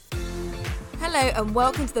Hello and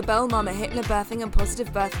welcome to the Bell Mama Hypnobirthing and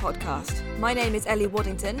Positive Birth podcast. My name is Ellie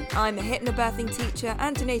Waddington. I'm a hypnobirthing teacher,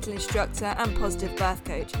 antenatal instructor and positive birth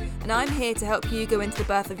coach, and I'm here to help you go into the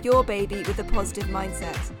birth of your baby with a positive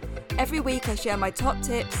mindset. Every week I share my top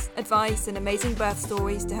tips, advice and amazing birth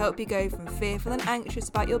stories to help you go from fearful and anxious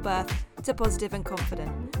about your birth to positive and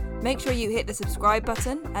confident. Make sure you hit the subscribe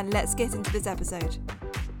button and let's get into this episode.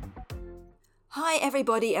 Hi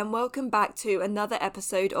everybody and welcome back to another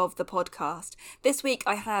episode of the podcast. This week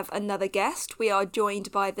I have another guest. We are joined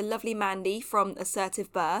by the lovely Mandy from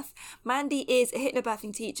Assertive Birth. Mandy is a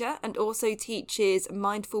hypnobirthing teacher and also teaches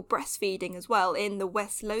mindful breastfeeding as well in the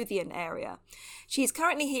West Lothian area. She's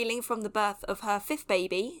currently healing from the birth of her fifth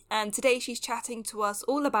baby, and today she's chatting to us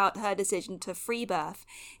all about her decision to free birth.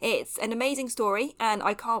 It's an amazing story and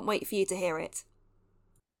I can't wait for you to hear it.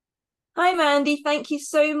 Hi Mandy, thank you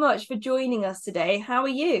so much for joining us today. How are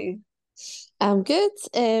you? I'm good.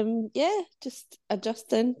 Just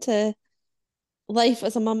adjusting to life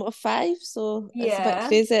as a mum of five, so it's a bit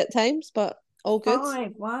crazy at times, but all good.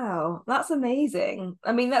 Five, wow, that's amazing.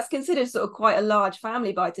 I mean, that's considered sort of quite a large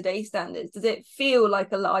family by today's standards. Does it feel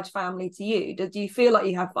like a large family to you? Do you feel like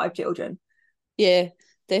you have five children? Yeah,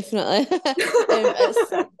 definitely.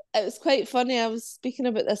 It was quite funny. I was speaking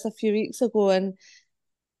about this a few weeks ago, and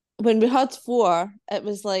when we had four, it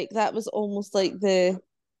was like that was almost like the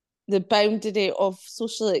boundary of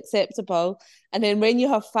socially acceptable, and then when you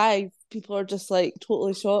have five, people are just like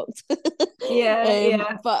totally shocked.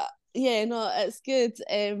 Yeah. But yeah, no, it's good.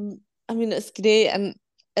 I mean, it's great, and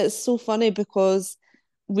it's so funny because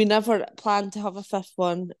we never planned to have a fifth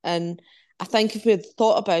one, and I think if we had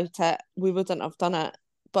thought about it, we wouldn't have done it.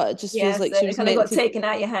 But it just feels like So she it was kind of meant got to. taken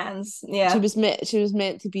out your hands. She Yeah. was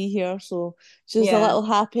meant to be here, so she was a little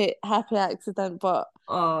happy accident. But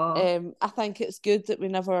Oh. I think it's good that we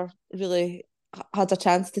never really had a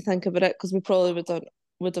chance to think about it, because we probably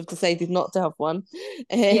would have decided not to have one,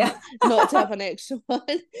 Yeah. not to have an extra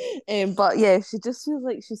one. But yeah, she just feels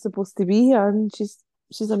like she's supposed to be here, and she's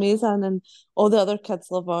amazing, and all the other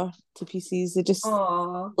kids love her to pieces. They just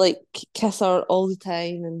Oh. like kiss her all the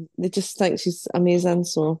time, and they just think she's amazing.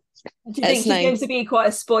 So Do you think it's she's going to nice. be quite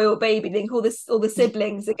a spoiled baby? Do you think all the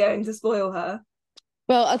siblings are going to spoil her?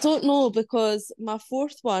 Well, I don't know, because my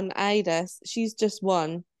fourth one, Iris, she's just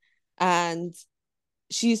one, and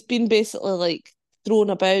she's been basically like thrown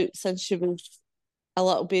about since she was a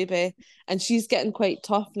little baby, and she's getting quite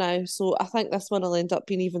tough now. So I think this one will end up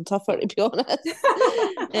being even tougher, to be honest.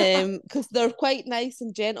 Because they're quite nice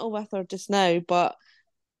and gentle with her just now, but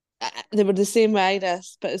they were the same with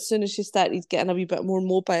Iris. But as soon as she started getting a wee bit more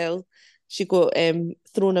mobile, she got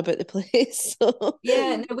thrown about the place. So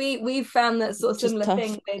Yeah, no, we've found that sort of just similar tough.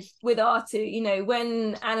 thing with our two. You know,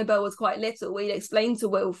 when Annabelle was quite little, we'd explain to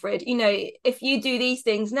Wilfred, you know, if you do these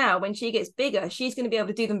things now, when she gets bigger, she's going to be able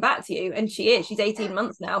to do them back to you. And she is. She's 18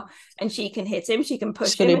 months now, and she can hit him, she can She's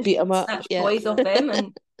push him, gonna and she beat him can up. snatch Yeah. toys off him.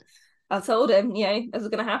 And I told him, you know, this is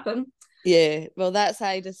going to happen. Yeah, well, that's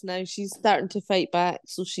Iris now. She's starting to fight back,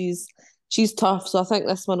 so she's tough. So I think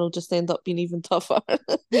this one will just end up being even tougher.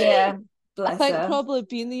 Yeah, I bless think her. probably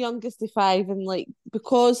being the youngest of five, and like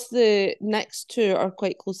because the next two are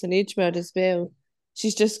quite close in age with her as well,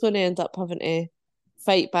 she's just going to end up having to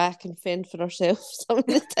fight back and fend for herself some of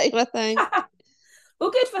the time, I think.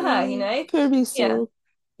 Well, good for her, you know. Poor me Yeah. soul.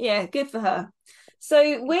 Yeah, good for her.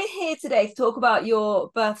 So we're here today to talk about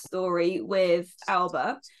your birth story with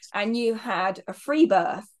Alba, and you had a free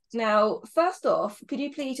birth. Now, first off, could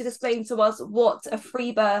you please just explain to us what a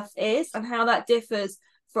free birth is and how that differs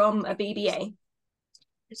from a BBA?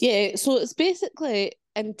 Yeah, so it's basically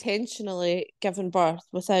intentionally giving birth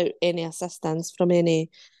without any assistance from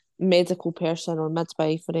any medical person or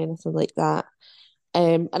midwife or anything like that.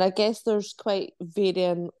 And I guess there's quite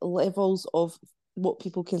varying levels of what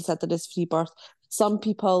people consider as free birth. Some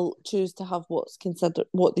people choose to have what's considered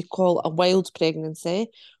what they call a wild pregnancy,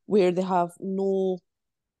 where they have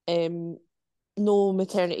um no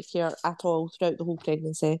maternity care at all throughout the whole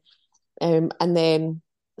pregnancy. And then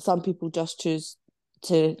some people just choose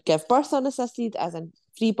to give birth unassisted, as in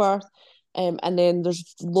free birth. And then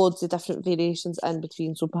there's loads of different variations in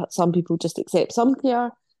between. So some people just accept some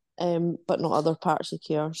care, but not other parts of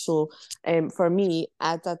care. So for me,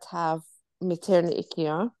 I did have maternity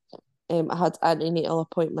care. I had antenatal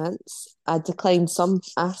appointments. I declined some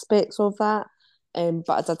aspects of that, but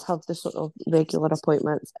I did have the sort of regular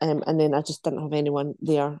appointments, and then I just didn't have anyone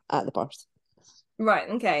there at the birth. Right,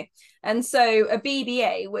 okay. And so a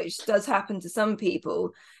BBA, which does happen to some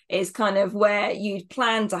people, is kind of where you'd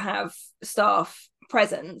plan to have staff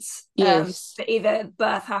presence. Yes. That either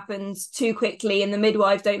birth happens too quickly and the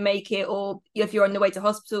midwives don't make it, or if you're on the way to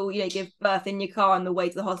hospital, give birth in your car on the way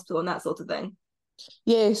to the hospital and that sort of thing.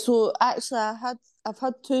 Yeah, so actually I've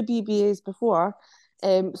had two BBAs before.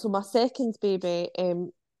 So my second baby,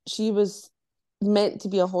 she was meant to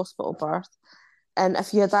be a hospital birth. And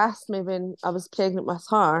if you had asked me when I was pregnant with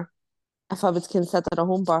her if I would consider a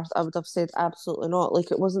home birth, I would have said absolutely not.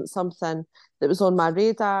 Like it wasn't something that was on my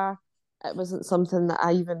radar. It wasn't something that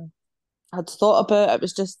I even had thought about. It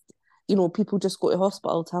was just, people just go to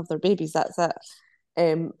hospital to have their babies. That's it.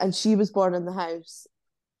 And she was born in the house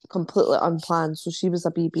completely unplanned. So she was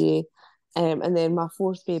a BBA. And then my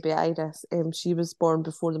fourth baby, Iris, she was born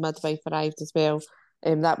before the midwife arrived as well.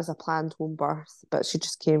 That was a planned home birth, but she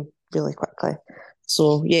just came really quickly.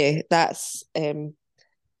 So yeah, that's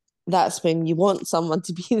when you want someone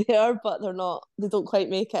to be there, but they don't quite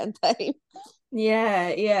make it in time. Yeah,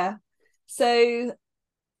 yeah. So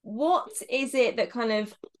what is it that kind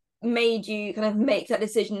of made you kind of make that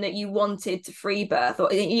decision that you wanted to free birth,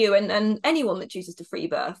 or you and anyone that chooses to free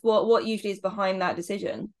birth? What usually is behind that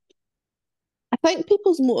decision? I think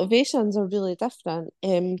people's motivations are really different.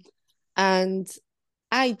 And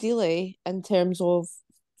ideally, in terms of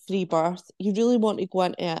free birth, you really want to go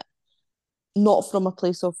into it not from a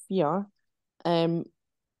place of fear, um,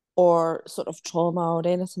 or sort of trauma or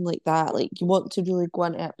anything like that. Like you want to really go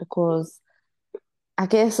into it because I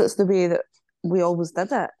guess it's the way that we always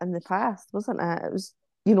did it in the past, wasn't it? It was,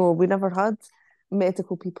 we never had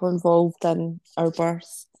medical people involved in our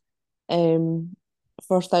births um,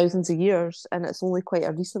 for thousands of years, and it's only quite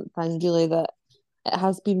a recent thing, really, that it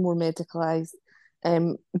has been more medicalised.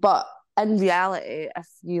 But in reality, if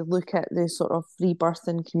you look at the sort of free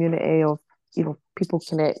birthing community of, people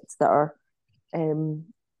connect that are um,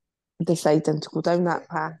 deciding to go down that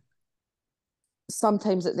path,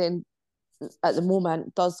 sometimes it then at the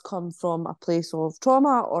moment does come from a place of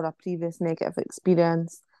trauma or a previous negative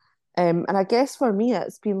experience. And I guess for me,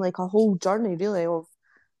 it's been like a whole journey, really, of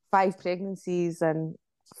 5 pregnancies and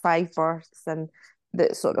 5 births, and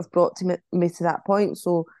that sort of brought me to that point.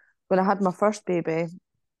 So when I had my first baby,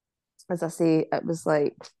 as I say, it was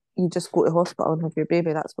like you just go to hospital and have your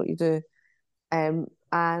baby. That's what you do.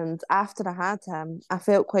 And after I had him, I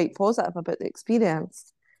felt quite positive about the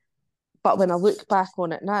experience. But when I look back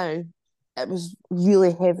on it now, it was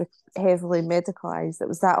really heavily medicalised. It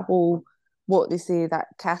was that whole, what they say, that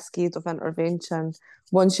cascade of intervention.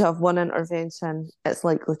 Once you have one intervention, it's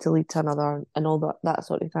likely to lead to another and all that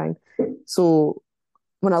sort of thing. So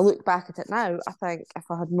when I look back at it now, I think if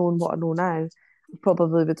I had known what I know now, I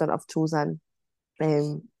probably wouldn't have chosen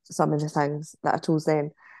some of the things that I chose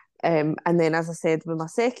then. And then, as I said, with my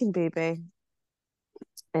second baby,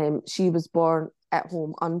 she was born at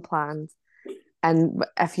home unplanned. And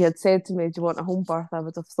if you had said to me, "Do you want a home birth?" I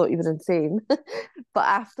would have thought you were insane. But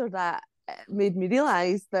after that, it made me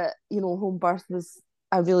realise that, home birth was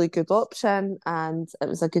a really good option and it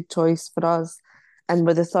was a good choice for us. And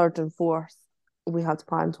with the third and fourth, we had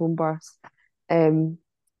planned home birth. Um,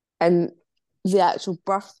 and the actual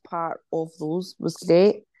birth part of those was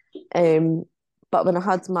great. Um, but when I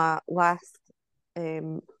had my last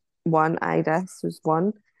um, one, Iris, who's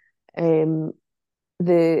one, um,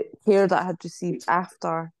 the care that I had received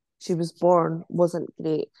after she was born wasn't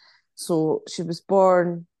great. So she was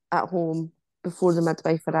born at home before the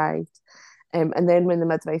midwife arrived. And then when the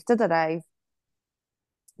midwife did arrive,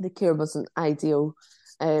 the care wasn't ideal.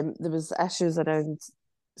 There was issues around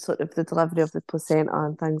sort of the delivery of the placenta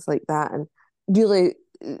and things like that. And really,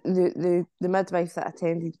 the midwife that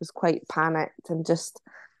attended was quite panicked and just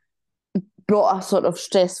brought a sort of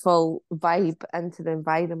stressful vibe into the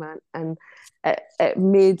environment, and it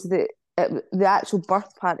made the actual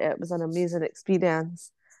birth part of it was an amazing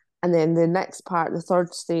experience. And then the next part, the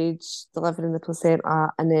third stage, delivering the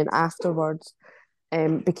placenta, and then afterwards,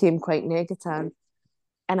 became quite negative.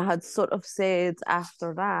 And I had sort of said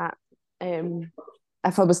after that,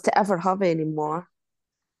 if I was to ever have any more,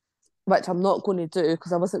 which I'm not going to do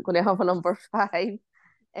because I wasn't going to have a number 5,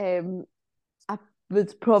 um, I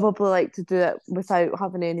would probably like to do it without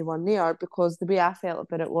having anyone there, because the way I felt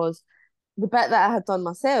about it was the bit that I had done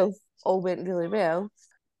myself all went really well.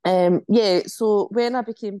 Yeah, so when I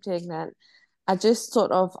became pregnant, I just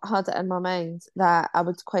sort of had it in my mind that I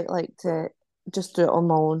would quite like to just do it on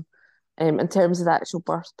my own. In terms of the actual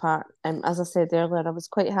birth part, as I said earlier, I was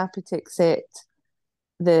quite happy to accept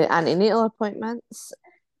the antenatal appointments.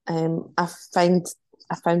 Um, I find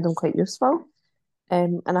I found them quite useful.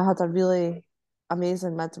 And I had a really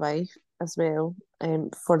amazing midwife as well,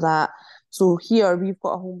 for that. So here we've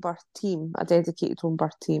got a home birth team, a dedicated home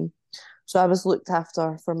birth team. So I was looked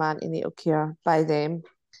after from antenatal care by them.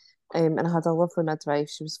 And I had a lovely midwife.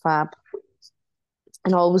 She was fab.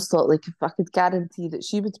 And I always thought, like, if I could guarantee that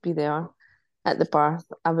she would be there at the birth,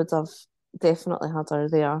 I would have definitely had her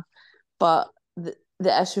there. But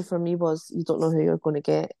the issue for me was you don't know who you're going to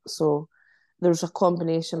get. So there's a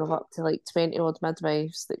combination of up to like 20 odd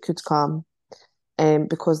midwives that could come,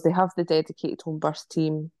 because they have the dedicated home birth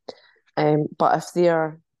team. But if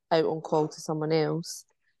they're out on call to someone else,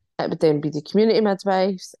 it would then be the community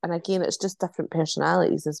midwives. And again, it's just different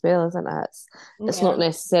personalities as well, isn't it? It's not Yeah.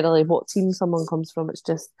 necessarily what team someone comes from. It's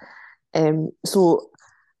just so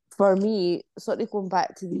for me, sort of going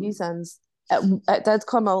back to the reasons, it did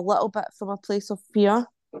come a little bit from a place of fear.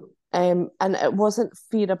 And it wasn't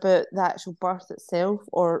fear about the actual birth itself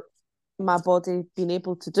or my body being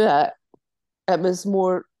able to do it. It was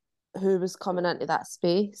more who was coming into that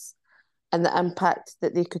space and the impact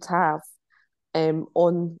that they could have,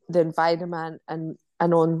 on the environment and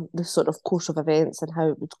on the sort of course of events and how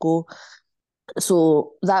it would go.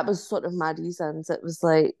 So that was sort of my reasons. It was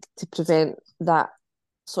like to prevent that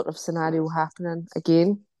sort of scenario happening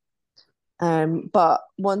again. But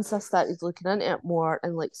once I started looking into it more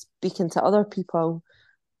and like speaking to other people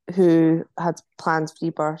who had planned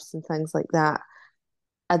free births and things like that,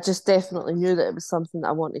 I just definitely knew that it was something that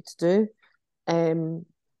I wanted to do. Um,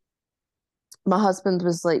 my husband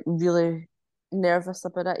was like really nervous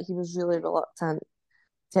about it. He was really reluctant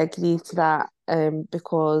to agree to that,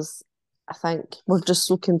 because I think we're just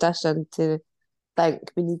so conditioned to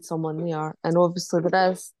think we need someone there. And obviously,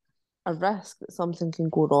 there is a risk that something can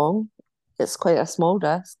go wrong. It's quite a small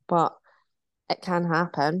risk, but it can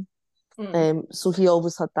happen. Mm. So he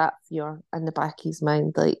always had that fear in the back of his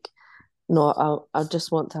mind, like, no, I just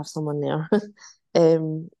want to have someone there.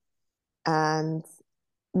 um, and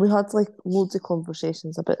we had like loads of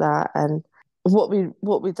conversations about that, and what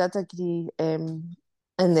we did agree, in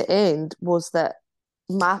the end was that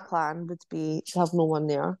my plan would be to have no one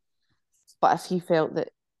there, but if he felt that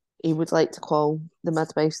he would like to call the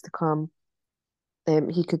midwives to come,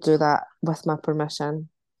 he could do that with my permission.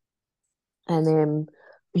 And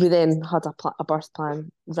we then had a birth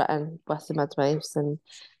plan written with the midwives, and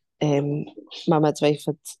um, my midwife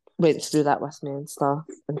had went through that with me and stuff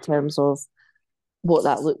in terms of what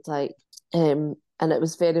that looked like. And it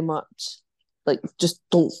was very much like, just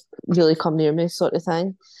don't really come near me sort of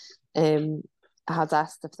thing. Um, I had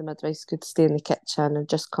asked if the midwives could stay in the kitchen and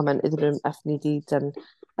just come into the room if needed, and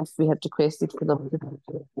if we had requested for them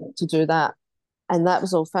to do that. And that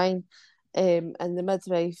was all fine. And the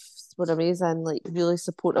midwives were amazing, like really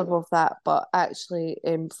supportive of that. But actually,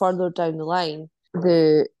 further down the line,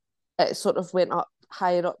 it sort of went up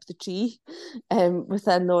higher up the tree,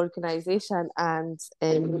 within the organisation, and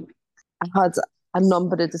I had a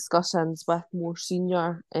number of discussions with more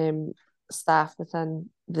senior staff within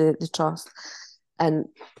the trust, and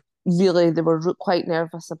really they were quite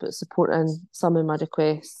nervous about supporting some of my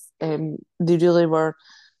requests. They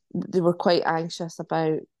were quite anxious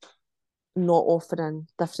about not offering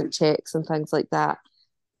different checks and things like that,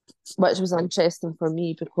 which was interesting for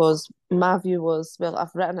me because my view was, well,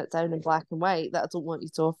 I've written it down in black and white that I don't want you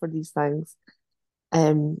to offer these things.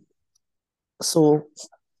 Um, so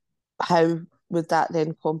how would that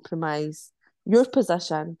then compromise your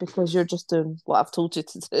position, because you're just doing what I've told you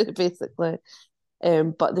to do, basically.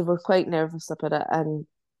 But they were quite nervous about it, and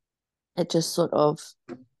it just sort of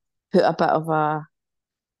put a bit of a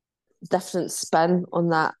different spin on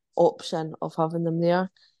that option of having them there.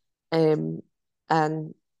 And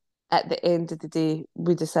at the end of the day,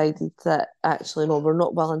 we decided that actually, no, we're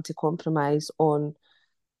not willing to compromise on,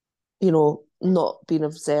 not being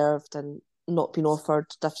observed and not being offered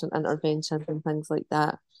different interventions and things like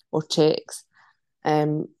that, or checks.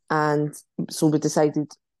 And so we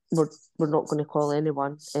decided we're not going to call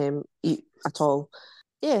anyone, at all.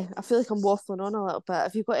 Yeah, I feel like I'm waffling on a little bit.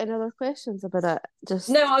 Have you got any other questions about it? Just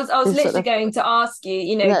No, I was sort literally of, going to ask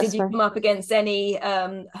you, did that's you fine. come up against any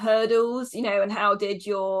hurdles, and how did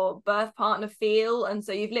your birth partner feel? And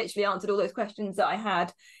so you've literally answered all those questions that I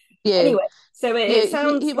had. Yeah, Anyway, so yeah. it He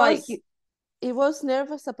sounds he like was he was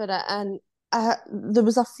nervous about it, and there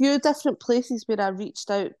was a few different places where I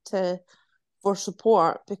reached out to for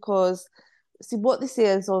support, because see what they say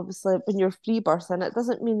is, obviously, when you're free birthing, it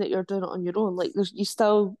doesn't mean that you're doing it on your own. Like, you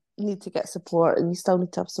still need to get support, and you still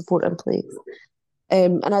need to have support in place.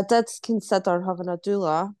 And I did consider having a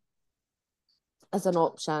doula as an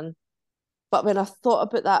option, but when I thought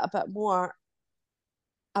about that a bit more,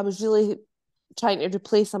 I was really trying to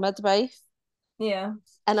replace a midwife, yeah.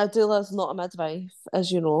 and a doula is not a midwife,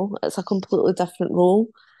 as you know. It's a completely different role.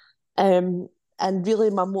 Um, and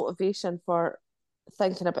really, my motivation for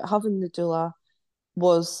thinking about having the doula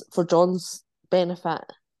was for John's benefit.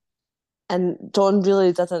 And John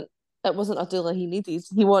really didn't, it wasn't a doula he needed.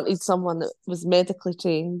 He wanted someone that was medically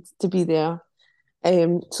trained to be there.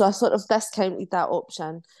 So I sort of discounted that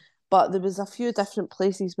option. But there was a few different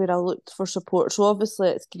places where I looked for support. So obviously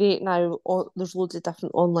it's great now. There's loads of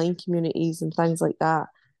different online communities and things like that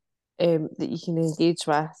that you can engage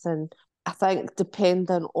with. And I think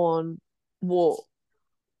depending on what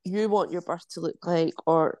you want your birth to look like,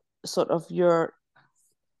 or sort of your,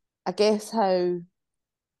 I guess, how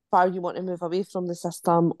far you want to move away from the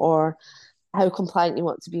system, or how compliant you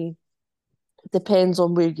want to be, depends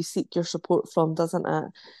on where you seek your support from, doesn't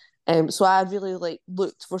it? So I really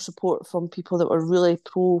looked for support from people that were really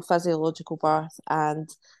pro physiological birth, and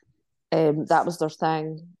that was their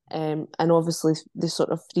thing. And obviously the sort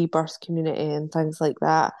of free birth community and things like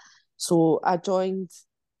that. So I joined.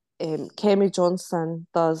 Kemi Johnson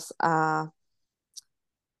does a, I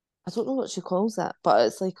don't know what she calls it, but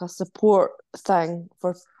it's like a support thing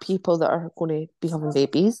for people that are going to be having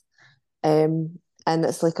babies. And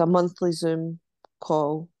it's like a monthly Zoom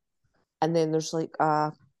call, and then there's like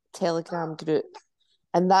a Telegram group,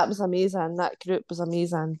 and that was amazing. That group was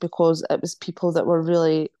amazing because it was people that were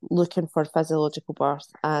really looking for physiological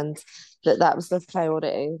birth, and that was their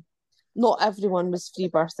priority. Not everyone was free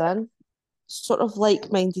birthing. Sort of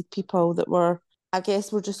like-minded people that were, I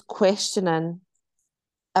guess, were just questioning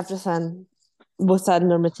everything within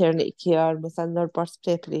their maternity care, within their birth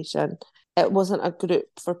preparation. It wasn't a group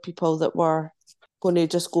for people that were going to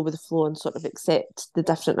just go with the flow and sort of accept the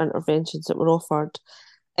different interventions that were offered.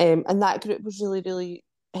 And that group was really, really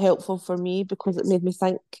helpful for me because it made me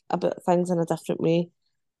think about things in a different way.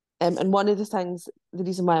 And one of the things, the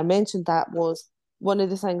reason why I mentioned that was one of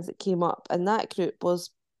the things that came up in that group was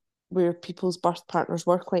where people's birth partners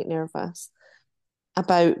were quite nervous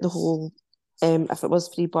about the whole, if it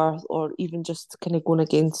was free birth or even just kind of going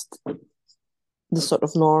against the sort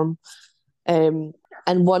of norm. Um,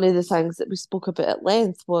 and one of the things that we spoke about at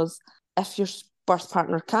length was if your birth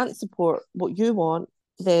partner can't support what you want,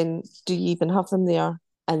 then do you even have them there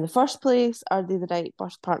in the first place? Are they the right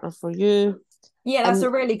birth partner for you? Yeah, that's And a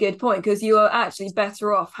really good point because you are actually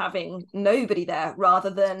better off having nobody there rather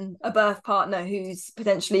than a birth partner who's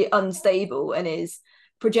potentially unstable and is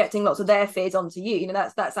projecting lots of their fears onto you. You know,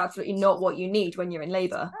 that's absolutely not what you need when you're in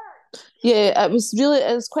labour. yeah, it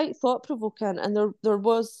was quite thought provoking, and there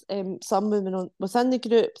was some women within the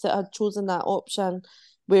group that had chosen that option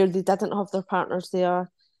where they didn't have their partners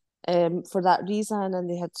there for that reason, and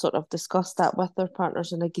they had sort of discussed that with their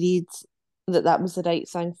partners and agreed that that was the right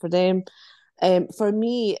thing for them. For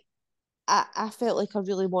me, I felt like I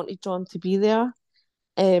really wanted John to be there,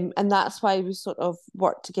 and that's why we sort of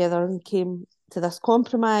worked together and came to this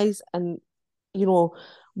compromise. And you know,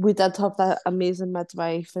 we did have that amazing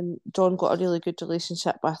midwife, and John got a really good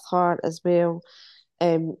relationship with her as well.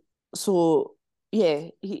 Um, so yeah,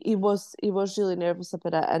 he was really nervous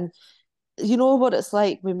about it, and you know what it's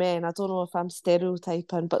like with men. I don't know if I'm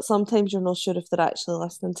stereotyping, but sometimes you're not sure if they're actually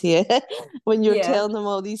listening to you when you're Yeah. telling them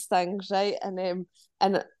all these things, right? And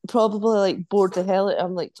probably like bored the hell out of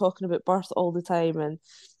them, like talking about birth all the time. And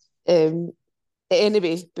um,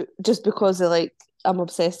 anyway, just because of like I'm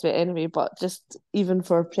obsessed with it anyway, but just even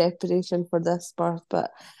for preparation for this birth, but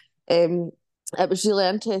um, it was really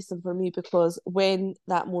interesting for me because when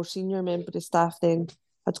that more senior member of staff then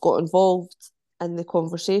had got involved in the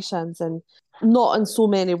conversations, and not in so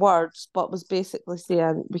many words, but was basically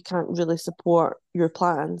saying we can't really support your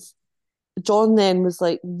plans. John then was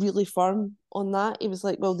like really firm on that. He was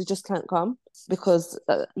like, "Well, they just can't come because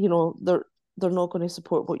they're not going to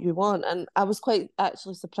support what you want." And I was quite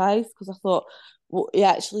actually surprised because I thought, well, he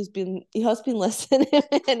has been listening,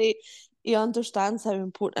 and he understands how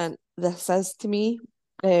important this is to me.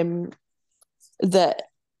 Um, that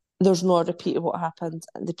there's no repeat of what happened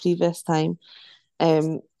the previous time.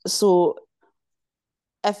 So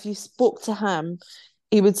if you spoke to him,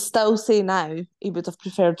 he would still say now he would have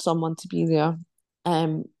preferred someone to be there.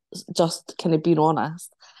 Um, just kind of being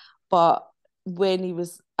honest. But when he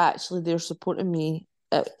was actually there supporting me,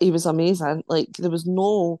 he was amazing. Like there was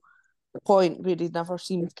no point where he never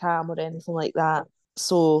seemed calm or anything like that.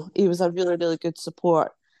 So he was a really, really good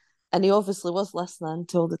support. And he obviously was listening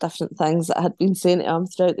to all the different things that I had been saying to him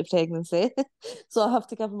throughout the pregnancy. So I have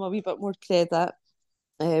to give him a wee bit more credit.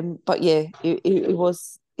 But yeah, he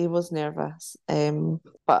was nervous.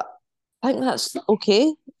 But I think that's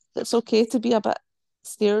okay. It's okay to be a bit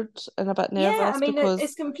scared and a bit Yeah, I nervous mean because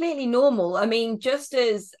it's completely normal. I mean, just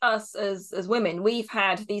as us as women, we've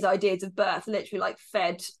had these ideas of birth literally like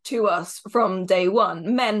fed to us from day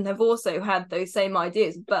one. Men have also had those same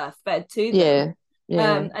ideas of birth fed to yeah, them.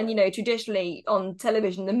 Yeah. And traditionally on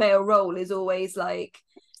television, the male role is always like,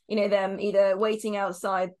 them either waiting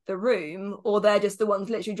outside the room, or they're just the ones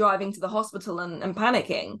literally driving to the hospital and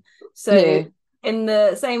panicking. So Yeah. in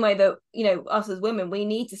the same way that, us as women, we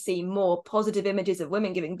need to see more positive images of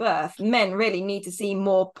women giving birth, men really need to see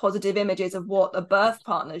more positive images of what a birth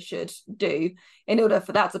partner should do in order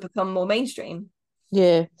for that to become more mainstream.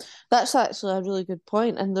 Yeah. That's actually a really good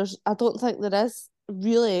point. And I don't think there is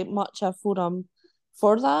really much a forum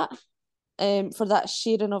for that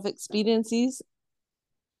sharing of experiences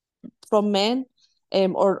from men,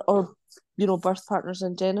 or birth partners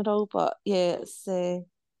in general. But yeah, it's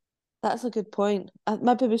that's a good point.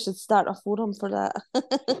 Maybe we should start a forum for that.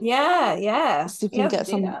 Yeah, yeah, So you can yeah, we get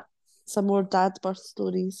should do that. some more dad birth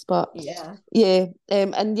stories. But Yeah. yeah,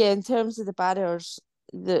 and yeah, in terms of the barriers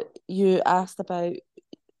that you asked about,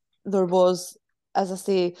 there was, as I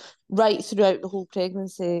say, right throughout the whole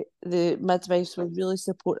pregnancy, the midwives were really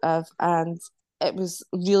supportive, and it was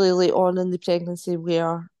really late on in the pregnancy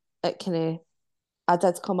where it kind of I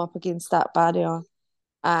did come up against that barrier.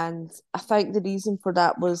 And I think the reason for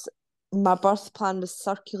that was my birth plan was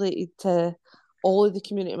circulated to all of the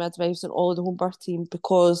community midwives and all of the home birth team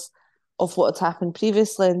because of what had happened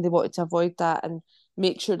previously, and they wanted to avoid that and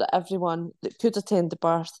make sure that everyone that could attend the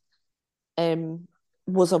birth um,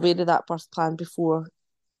 was aware of that birth plan before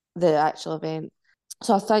the actual event.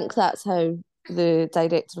 So I think that's how the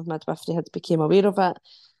director of midwifery had became aware of it.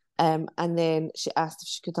 And then she asked if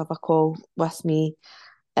she could have a call with me.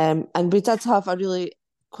 And we did have a really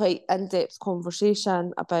quite in-depth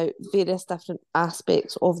conversation about various different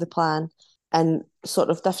aspects of the plan and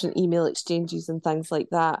sort of different email exchanges and things like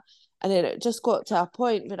that. And then it just got to a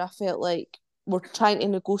point where I felt like we're trying to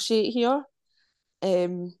negotiate here.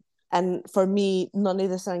 And for me, none of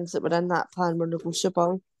the things that were in that plan were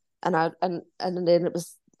negotiable. And then it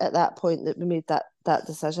was at that point that we made that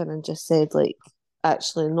decision and just said, like,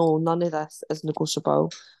 actually no, none of this is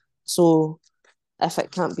negotiable. So if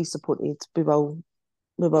it can't be supported, we will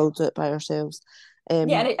do it by ourselves. Yeah,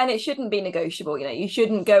 Um, and it shouldn't be negotiable. You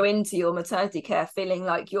shouldn't go into your maternity care feeling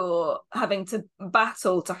like you're having to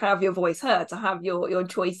battle to have your voice heard, to have your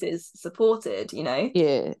choices supported.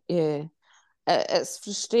 yeah, yeah. It's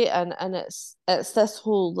frustrating, and it's this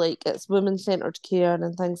whole, like, it's women centered care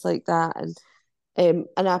and things like that, and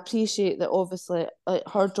I appreciate that obviously, like,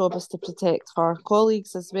 her job is to protect her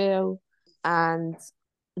colleagues as well, and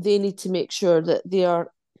they need to make sure that they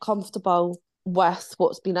are comfortable with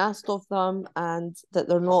what's been asked of them and that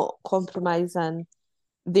they're not compromising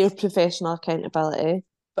their professional accountability.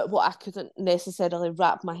 But what I couldn't necessarily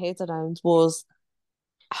wrap my head around was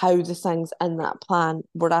how the things in that plan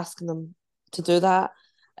were asking them to do that.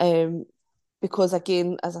 Um, because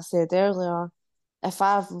again, as I said earlier, if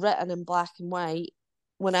I've written in black and white,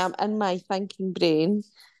 when I'm in my thinking brain,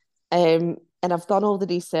 and I've done all the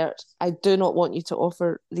research, I do not want you to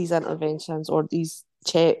offer these interventions or these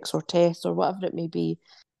checks or tests or whatever it may be,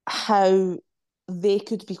 how they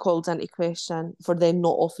could be called into question for them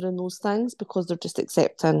not offering those things because they're just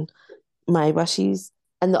accepting my wishes.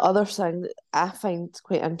 And the other thing that I find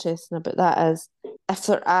quite interesting about that is if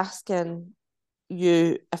they're asking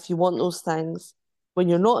you if you want those things when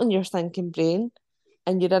you're not in your thinking brain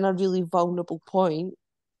and you're in a really vulnerable point,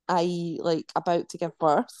 i.e., like about to give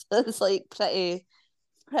birth, it's like pretty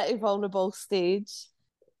vulnerable stage.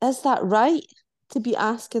 Is that right to be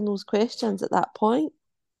asking those questions at that point?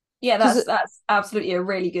 Yeah, Because that's absolutely a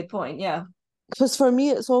really good point. Yeah. for me,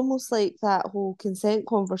 it's almost like that whole consent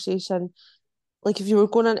conversation. Like if you were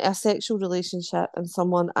going into a sexual relationship and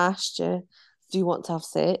someone asked you, "Do you want to have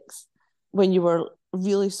sex?" when you were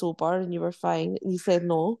really sober and you were fine, and you said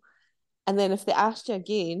no, and then if they asked you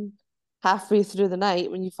again halfway through the night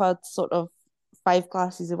when you've had sort of 5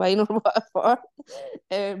 glasses of wine or whatever,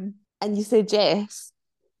 and you said yes,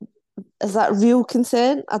 is that real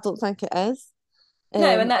consent? I don't think it is. No,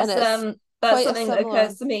 and And it's that's quite a something that similar.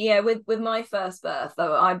 occurs to me. Yeah, with my first birth,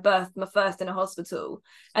 though, I birthed my first in a hospital,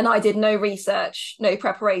 and I did no research, no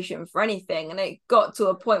preparation for anything, and it got to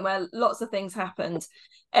a point where lots of things happened,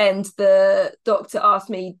 and the doctor asked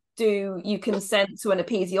me, "Do you consent to an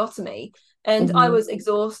episiotomy?" And I Mhm. was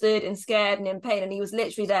exhausted and scared and in pain, and he was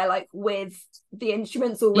literally there, like with the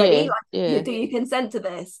instruments already, Yeah, like, yeah, "Do you consent to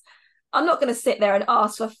this?" I'm not going to sit there and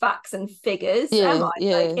ask for facts and figures, am yeah, I? Like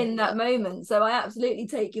yeah. in that moment. So I absolutely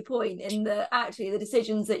take your point in that actually the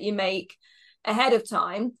decisions that you make ahead of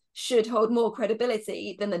time should hold more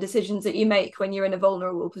credibility than the decisions that you make when you're in a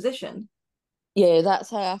vulnerable position. Yeah, that's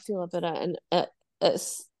how I feel about it. And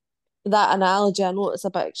it's that analogy, I know it's a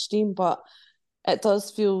bit extreme, but it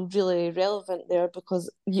does feel really relevant there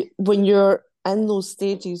because when you're in those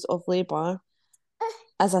stages of labour,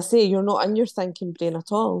 as I say, you're not in your thinking brain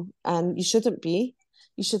at all, and you shouldn't be.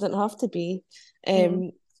 You shouldn't have to be. Mm.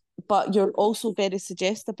 Um, but you're also very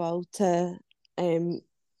suggestible to, um,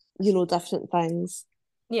 different things.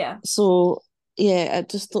 Yeah. So yeah, I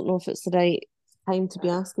just don't know if it's the right time to be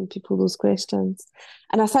asking people those questions.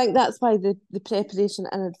 And I think that's why the preparation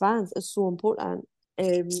in advance is so important. I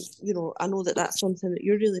know that that's something that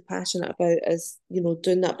you're really passionate about is,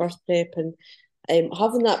 doing that birth prep and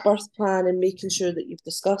having that birth plan and making sure that you've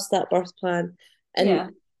discussed that birth plan. And Yeah.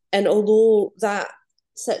 and although that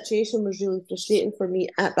situation was really frustrating for me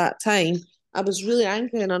at that time, I was really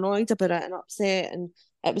angry and annoyed about it and upset, and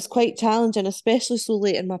it was quite challenging, especially so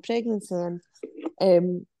late in my pregnancy.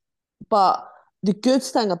 And but the good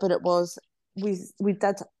thing about it was we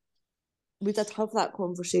did have that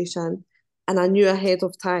conversation, and I knew ahead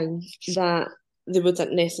of time that they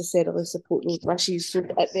wouldn't necessarily support those wishes. So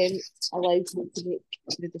it then allowed me to make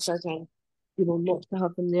the decision, not to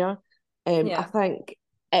have them there. I Yeah. think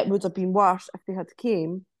it would have been worse if they had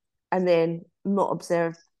came and then not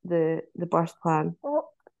observed the birth plan.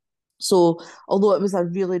 So although it was a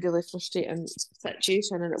really, really frustrating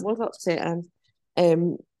situation and it was upsetting,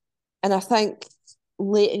 um, and I think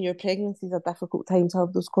late in your pregnancy is a difficult time to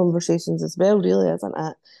have those conversations as well, really, isn't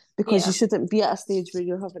it? Because you Yeah. shouldn't be at a stage where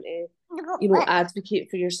you're having to, advocate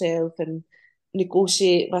for yourself and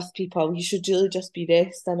negotiate with people. You should really just be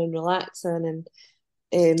resting and relaxing and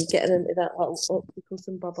getting into that little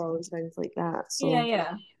oxytocin bubble and things like that. Yeah, So,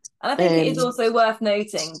 yeah. And I think it um, is also worth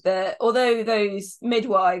noting that although those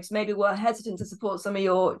midwives maybe were hesitant to support some of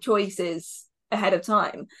your choices ahead of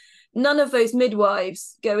time, none of those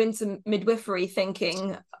midwives go into midwifery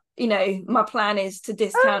thinking, my plan is to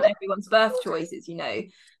discount everyone's birth choices,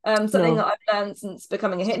 Something that no, I've learned since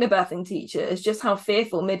becoming a hypnobirthing teacher is just how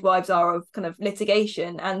fearful midwives are of kind of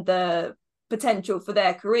litigation and the potential for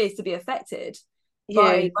their careers to be affected yeah.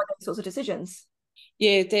 by those sorts of decisions.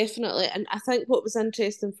 Yeah, definitely. And I think what was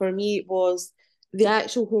interesting for me was the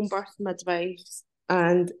actual home birth midwives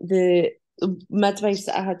and the midwives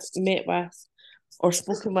that I had met with or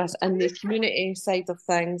spoken with in the community side of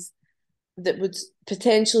things that would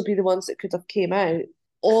potentially be the ones that could have came out.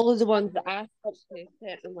 All of the ones that I spoke to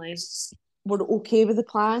certainly were okay with the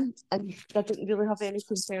plan and didn't really have any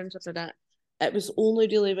concerns about it. It was only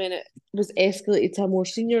really when it was escalated to a more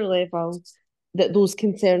senior level that those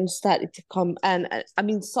concerns started to come in. I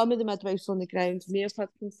mean, some of the midwives on the ground may have had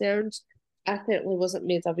concerns. I certainly wasn't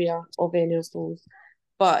made aware of any of those,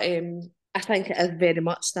 but I think it is very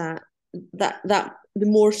much that the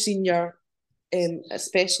more senior,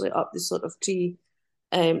 especially up the sort of tree,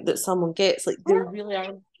 that someone gets, like they really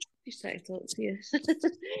are.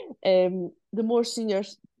 The more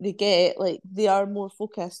seniors they get, like they are more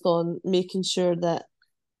focused on making sure that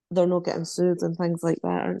they're not getting sued and things like that,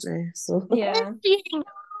 aren't they? So Yeah.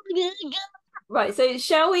 Right, so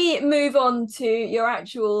shall we move on to your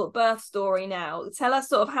actual birth story now? Tell us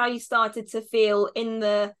sort of how you started to feel in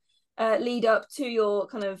the lead up to your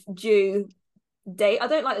kind of due date. I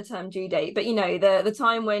don't like the term due date, but the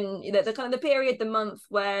time when the kind of the period, the month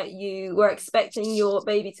where you were expecting your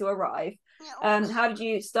baby to arrive. How did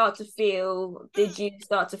you start to feel? Did you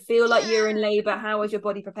start to feel like you were in labor? How was your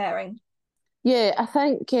body preparing? yeah, I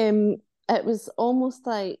think it was almost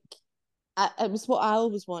like it was what I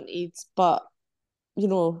always wanted, but you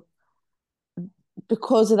know,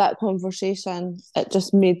 because of that conversation, it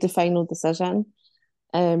just made the final decision.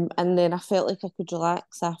 And then I felt like I could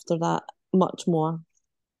relax after that much more.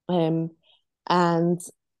 Um, and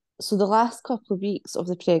so the last couple of weeks of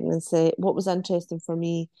the pregnancy, what was interesting for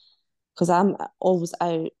me, because I'm always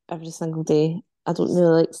out every single day, I don't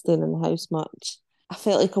really like staying in the house much. I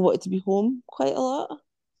felt like I wanted to be home quite a lot.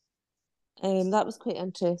 That was quite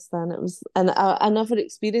interesting. It was, and I never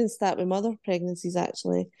experienced that with other pregnancies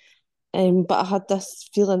actually. But I had this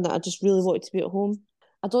feeling that I just really wanted to be at home.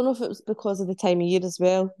 I don't know if it was because of the time of year as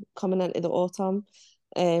well, coming into the autumn.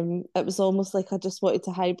 It was almost like I just wanted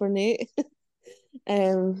to hibernate.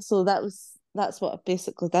 So that's what I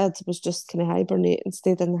basically did, was just kind of hibernate and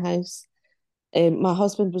stayed in the house. My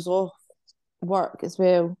husband was off work as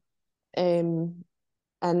well. Um,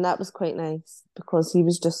 and that was quite nice because he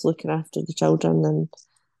was just looking after the children and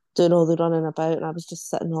doing all the running about, and I was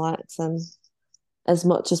just sitting relaxing as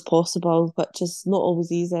much as possible, which is not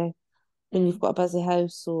always easy when you've Mm. got a busy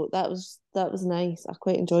house. So that was nice. I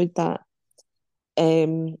quite enjoyed that.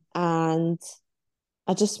 And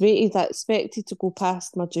I just waited. I expected to go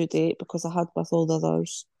past my due date because I had with all the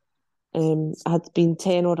others. I had been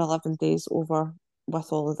 10 or 11 days over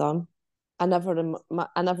with all of them. I never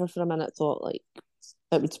for a minute thought like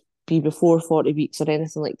it would be before 40 weeks or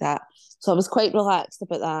anything like that. So I was quite relaxed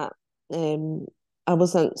about that. I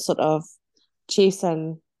wasn't sort of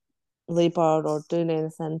chasing labour or doing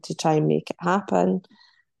anything to try and make it happen.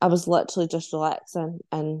 I was literally just relaxing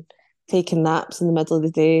and taking naps in the middle of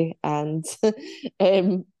the day and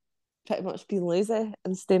um, pretty much being lazy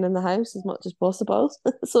and staying in the house as much as possible.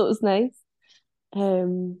 So it was nice.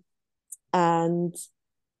 Um, and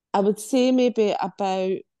I would say maybe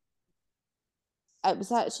about it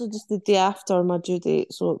was actually just the day after my due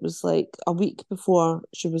date, so it was like a week before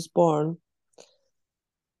she was born.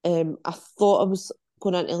 I thought I was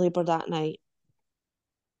going into labour that night,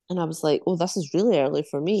 and I was like, "Oh, this is really early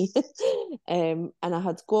for me." And I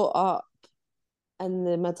had got up in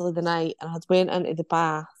the middle of the night, and I had went into the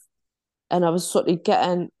bath, and I was sort of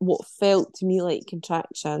getting what felt to me like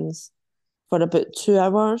contractions for about 2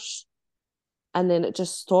 hours, and then it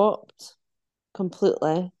just stopped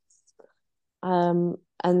completely. And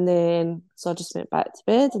then so I just went back to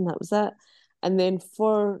bed, and that was it. And then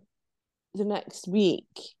for the next week,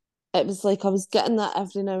 it was like I was getting that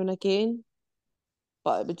every now and again,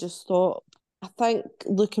 but it would just stop. I think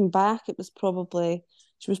looking back, she was probably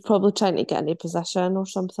trying to get into position or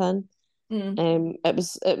something. Mm. It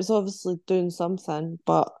was obviously doing something,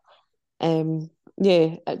 but um,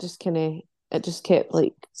 yeah, it just kept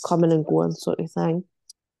like coming and going sort of thing.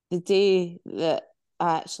 The day that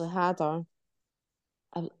I actually had her,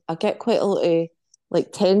 I get quite a lot of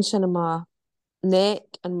like tension in my neck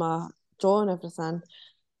and my jaw and everything,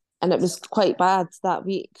 and it was quite bad that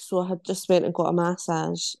week. So I had just went and got a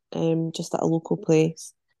massage, just at a local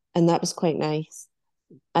place, and that was quite nice.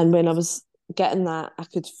 And when I was getting that, I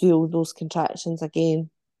could feel those contractions again.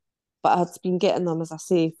 But I had been getting them, as I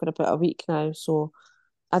say, for about a week now. So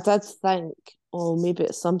I did think, oh, maybe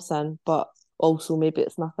it's something, but also maybe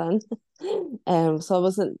it's nothing. So I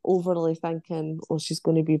wasn't overly thinking, oh, she's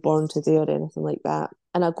going to be born today or anything like that.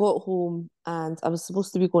 And I got home and I was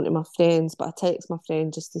supposed to be going to my friends, but I texted my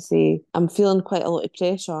friend just to say, I'm feeling quite a lot of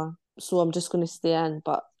pressure, so I'm just going to stay in.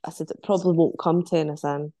 But I said, it probably won't come to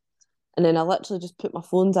anything. And then I literally just put my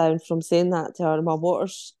phone down from saying that to her, and my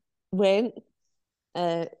waters went.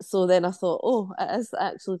 So then I thought, oh, it is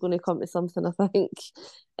actually going to come to something, I think.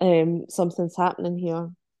 Something's happening here.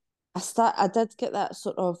 I did get that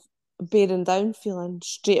sort of bearing down feeling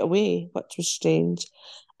straight away, which was strange.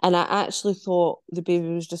 And I actually thought the baby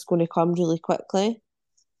was just going to come really quickly.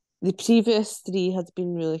 The previous three had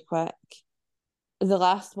been really quick. The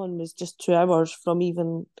last one was just 2 hours from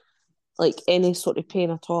even like any sort of pain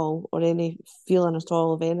at all or any feeling at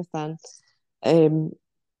all of anything. Um,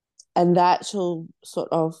 and the actual sort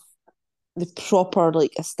of the proper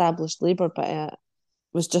like established labour bit of it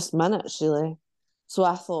was just minutes really. So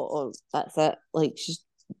I thought, oh, that's it. Like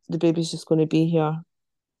the baby's just going to be here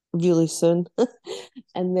really soon.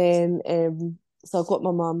 And then so I got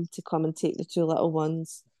my mum to come and take the two little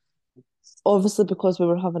ones. Obviously, because we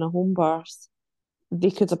were having a home birth,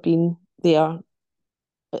 they could have been there.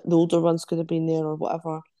 The older ones could have been there or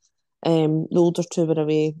whatever. The older two were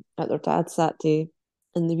away at their dad's that day,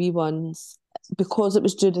 and the wee ones, because it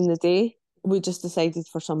was during the day, we just decided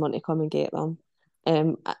for someone to come and get them.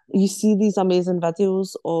 You see these amazing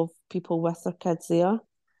videos of people with their kids there,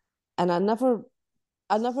 and I never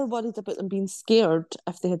worried about them being scared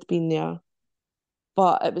if they had been there,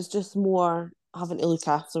 but it was just more having to look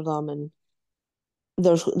after them, and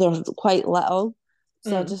they're quite little,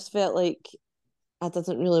 so I Mm. just felt like I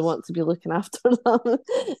didn't really want to be looking after them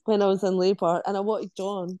when I was in labour, and I wanted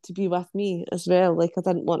John to be with me as well. Like I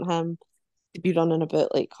didn't want him to be running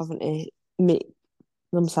about like having to make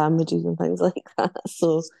them sandwiches and things like that.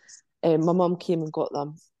 So my mum came and got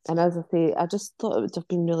them, and as I say, I just thought it would have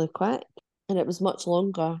been really quick, and it was much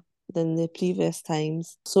longer than the previous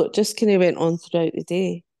times. So it just kind of went on throughout the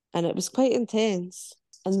day, and it was quite intense.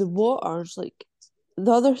 And the waters, like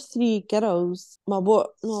the other three girls, no,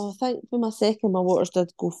 I think with my second, my waters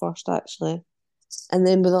did go first actually. And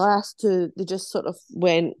then with the last two, they just sort of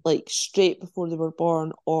went like straight before they were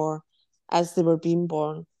born or as they were being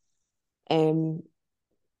born. Um,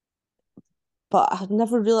 but I had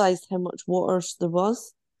never realised how much waters there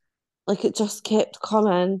was. Like it just kept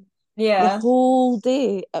coming the Yeah. whole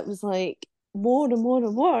day. It was like more and more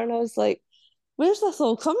and more. And I was like, where's this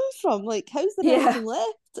all coming from? Like, how's there Yeah. anything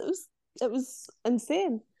left? It was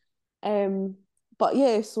insane. Um, but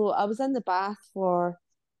yeah, so I was in the bath for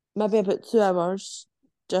maybe about 2 hours,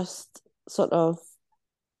 just sort of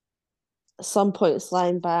some points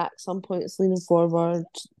lying back, some points leaning forward,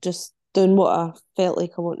 just doing what I felt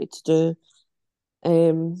like I wanted to do.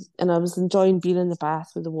 And I was enjoying being in the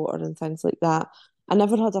bath with the water and things like that. I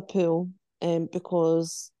never had a pool,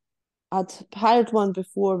 because I'd hired one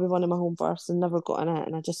before with one of my home births and never got in it,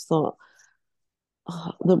 and I just thought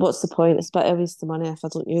what's the point? It's a bit of a waste of money if I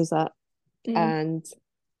don't use it. Mm. And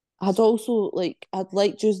I'd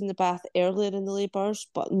liked using the bath earlier in the labours,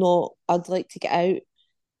 but not, I'd like to get out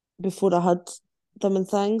before I had them and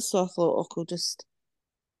things. So I thought, okay,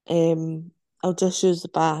 um, I'll just use the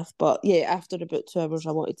bath. But yeah, after about 2 hours,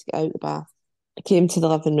 I wanted to get out the bath. I came to the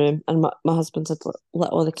living room and my husband had lit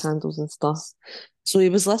all the candles and stuff. So he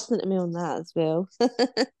was listening to me on that as well.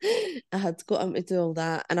 I had got him to do all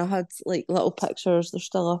that and I had like little pictures, they're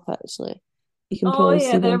still up actually. You can Oh probably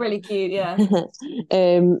yeah, see they're them. really cute. Yeah.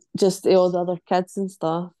 Just all the other kids and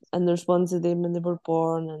stuff. And there's ones of them when they were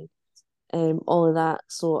born and all of that.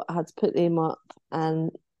 So I had to put them up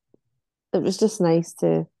and it was just nice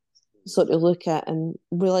to sort of look at, and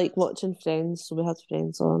we like watching Friends, so we had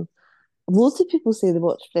Friends on. Loads of people say they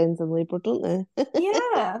watch Friends in Labour, don't they?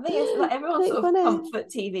 Yeah, I think it's like everyone's Quite sort of funny. comfort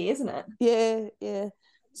TV, isn't it? Yeah, yeah.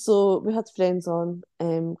 So we had Friends on,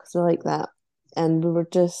 because we like that, and we were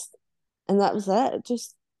just, and that was it. It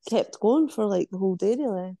just kept going for like the whole day,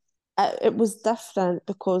 really. It was different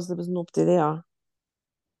because there was nobody there.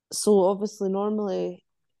 So obviously, normally,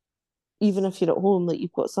 even if you're at home, like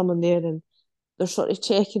you've got someone there and they're sort of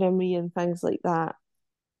checking on me and things like that.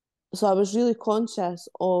 So I was really conscious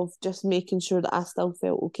of just making sure that I still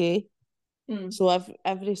felt okay. Mm. So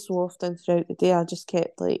every so often throughout the day, I just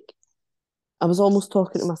kept like, I was almost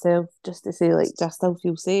talking to myself just to say like, do I still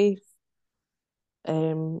feel safe?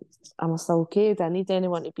 Um, am I still okay? Do I need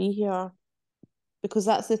anyone to be here? Because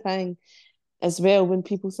that's the thing as well. When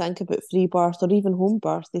people think about free birth or even home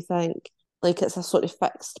birth, they think like it's a sort of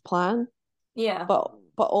fixed plan. Yeah.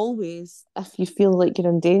 But always, if you feel like you're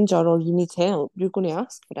in danger or you need help, you're going to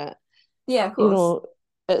ask for it. Yeah, of You course. know,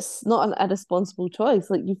 it's not an irresponsible choice.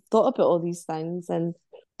 Like you've thought about all these things, and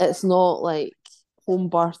it's not like home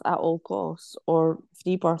birth at all costs or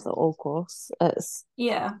free birth at all costs.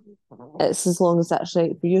 Yeah. It's as long as that's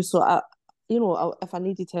right for you. So if I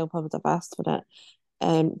needed help, I would have asked for it.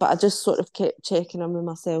 But I just sort of kept checking in with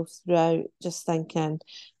myself throughout, just thinking,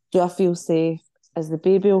 do I feel safe? Is the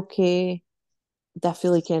baby okay? Do I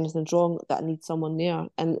feel like anything's wrong that I need someone there?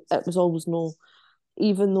 And it was always no,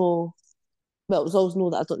 even though, well, it was always no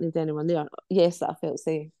that I don't need anyone there. Yes, that I felt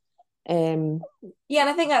safe. Um, Yeah, and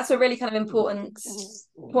I think that's a really kind of important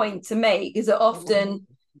point to make is that often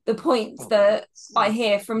the points that I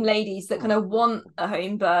hear from ladies that kind of want a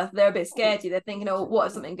home birth, they're a bit scared. They're thinking, oh, what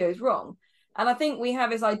if something goes wrong? And I think we have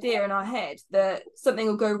this idea in our head that something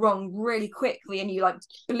will go wrong really quickly and you like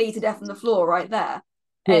bleed to death on the floor right there.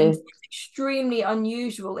 And yeah, it's extremely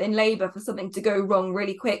unusual in labour for something to go wrong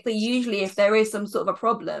really quickly. Usually, if there is some sort of a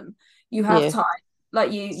problem, you have yeah, time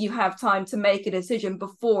like you have time to make a decision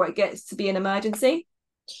before it gets to be an emergency.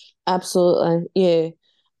 absolutely, yeah.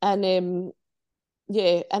 And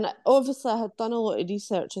yeah, and obviously I had done a lot of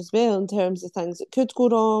research as well in terms of things that could go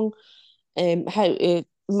wrong, how to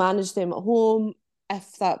manage them at home if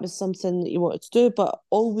that was something that you wanted to do, but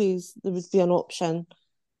always there would be an option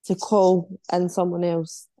to call in someone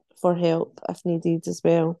else for help if needed as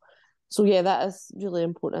well. So yeah, that is really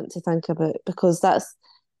important to think about because that's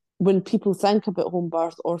when people think about home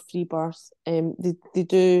birth or free birth, they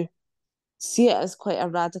do see it as quite a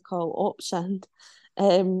radical option.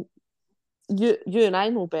 Um, you and I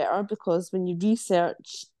know better because when you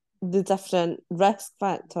research the different risk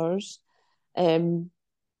factors, um,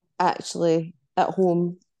 actually at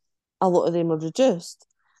home, a lot of them are reduced.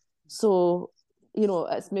 So,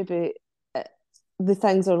 it's maybe uh, the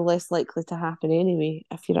things are less likely to happen anyway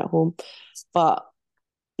if you're at home. But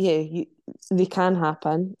yeah, they can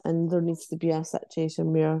happen, and there needs to be a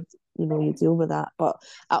situation where you deal with that. But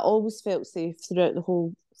I always felt safe throughout the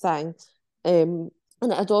whole thing, and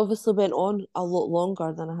it had obviously went on a lot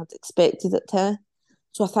longer than I had expected it to.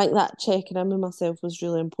 So I think that checking in with myself was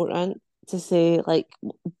really important to say, like,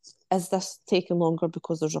 is this taking longer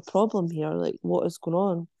because there's a problem here? Like, what is going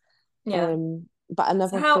on? Yeah. But I So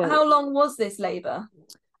never how felt. long was this labour?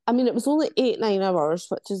 I mean, it was only 8, 9 hours,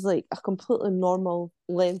 which is like a completely normal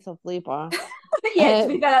length of labour. Yeah, to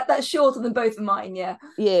be Um, fair, that's shorter than both of mine. Yeah.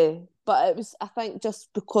 yeah, but it was, I think, just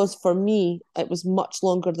because for me it was much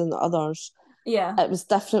longer than the others. Yeah. It was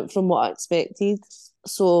different from what I expected.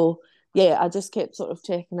 So yeah, I just kept sort of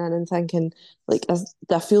checking in and thinking, like,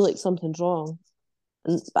 do I feel like something's wrong?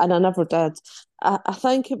 And I never did. I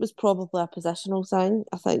think it was probably a positional thing.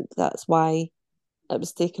 I think that's why it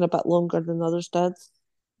was taking a bit longer than others did.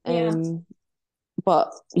 Yeah. Um,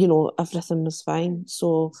 but everything was fine.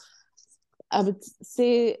 So I would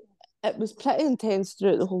say it was pretty intense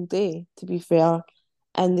throughout the whole day, to be fair,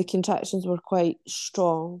 and the contractions were quite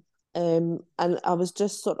strong. And I was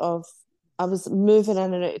just sort of, I was moving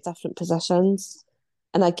in and out of different positions.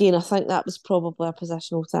 And again, I think that was probably a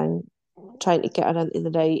positional thing, trying to get her into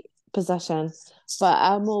the right position. But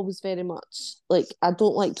I'm always very much like, I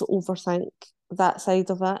don't like to overthink that side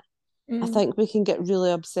of it. I Mm. think we can get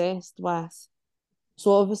really obsessed with.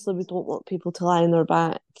 So obviously, we don't want people to lie on their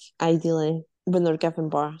back, ideally, when they're giving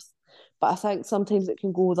birth. But I think sometimes it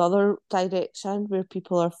can go the other direction where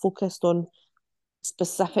people are focused on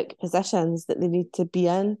specific positions that they need to be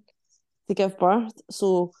in to give birth.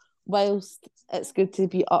 So whilst it's good to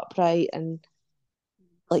be upright and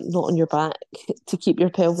like not on your back to keep your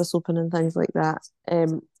pelvis open and things like that,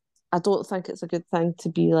 I don't think it's a good thing to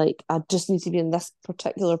be like, I just need to be in this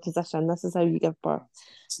particular position. This is how you give birth.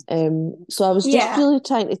 So I was just Yeah, really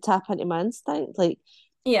trying to tap into my instinct, like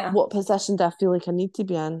yeah. what position do I feel like I need to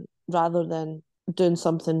be in rather than doing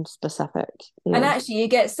something specific, you And know? actually, you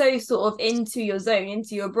get so sort of into your zone,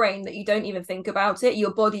 into your brain that you don't even think about it.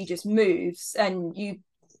 Your body just moves, and you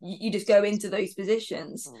just go into those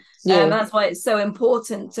positions. Yeah, That's why it's so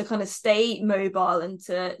important to kind of stay mobile and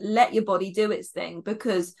to let your body do its thing,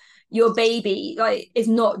 because your baby like is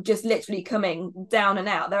not just literally coming down and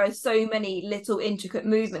out. There are so many little intricate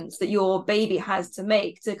movements that your baby has to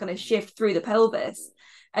make to kind of shift through the pelvis,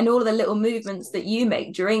 and all of the little movements that you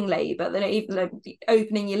make during labor, then even like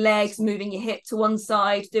opening your legs, moving your hip to one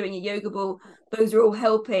side, doing a yoga ball, those are all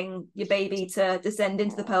helping your baby to descend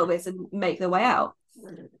into the pelvis and make their way out.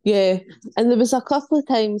 yeah. And there was a couple of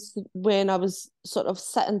times when I was sort of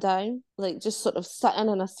sitting down, like just sort of sitting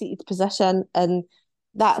in a seated position, and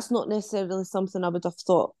that's not necessarily something I would have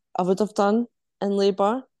thought I would have done in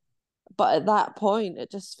labour. But at that point, it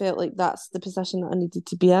just felt like that's the position that I needed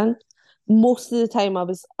to be in. Most of the time, I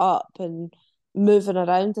was up and moving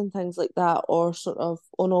around and things like that, or sort of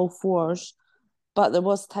on all fours. But there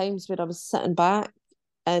was times where I was sitting back,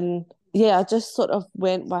 and yeah, I just sort of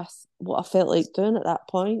went with what I felt like doing at that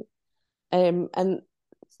point. And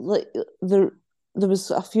like there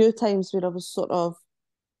was a few times where I was sort of,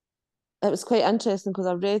 it was quite interesting because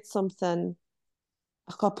I read something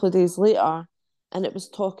a couple of days later, and it was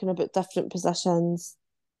talking about different positions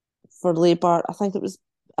for labour. I think it was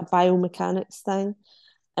a biomechanics thing,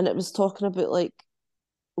 and it was talking about like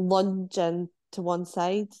lunging to one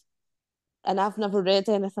side. And I've never read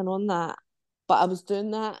anything on that, but I was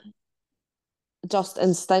doing that just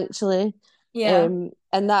instinctually. Yeah.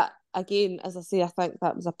 And that again, as I say, I think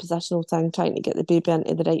that was a positional thing, trying to get the baby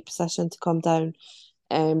into the right position to come down.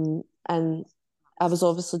 And I was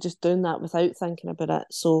obviously just doing that without thinking about it.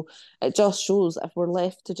 So it just shows if we're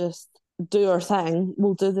left to just do our thing,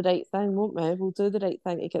 we'll do the right thing, won't we? We'll do the right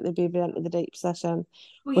thing to get the baby into the right position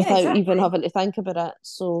Well, yeah, without even exactly. having to think about it.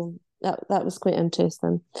 So that was quite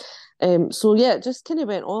interesting. So yeah, it just kind of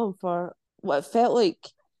went on for what it felt like.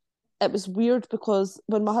 It was weird because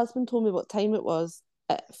when my husband told me what time it was,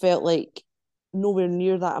 it felt like nowhere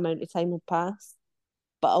near that amount of time had passed.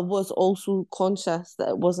 But I was also conscious that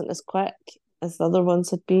it wasn't as quick as the other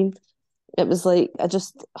ones had been. It was like I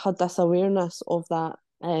just had this awareness of that.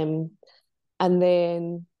 And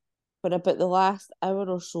then for about the last hour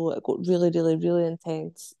or so, it got really, really, really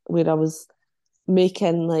intense where I was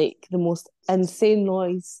making like the most insane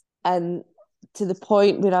noise. And to the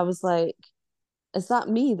point where I was like, is that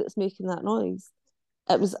me that's making that noise?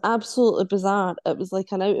 It was absolutely bizarre. It was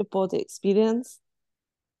like an out of body experience.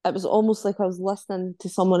 It was almost like I was listening to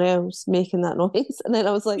someone else making that noise. And then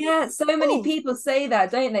I was like, Yeah, so many oh, people say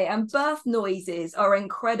that, don't they? And birth noises are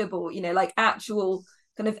incredible, like actual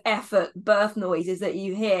kind of effort birth noises that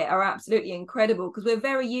you hear are absolutely incredible, because we're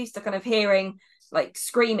very used to kind of hearing like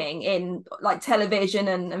screaming in like television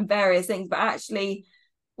and various things. But actually,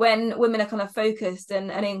 when women are kind of focused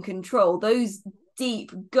and in control, those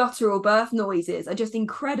deep guttural birth noises are just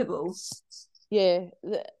incredible. yeah,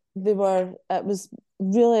 they were, it was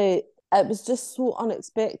really, it was just so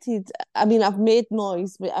unexpected. I mean, I've made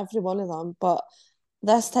noise with every one of them, but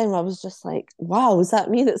this time I was just like, wow, is that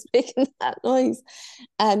me that's making that noise?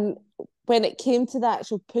 And when it came to the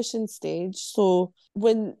actual pushing stage, so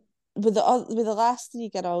when with the last three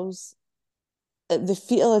girls, the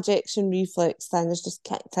fetal ejection reflex thing has just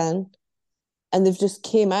kicked in, and they've just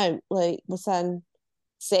came out like within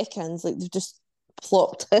seconds, like they've just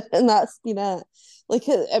plopped, and that's been it. Like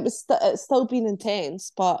it's still been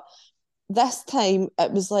intense, but this time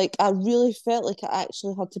it was like I really felt like I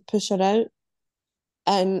actually had to push her out,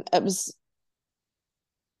 and it was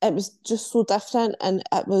just so different, and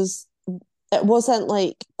it wasn't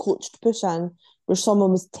like coached pushing where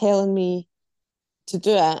someone was telling me to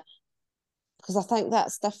do it, because I think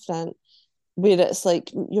that's different, where it's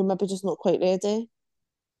like you're maybe just not quite ready.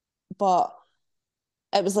 But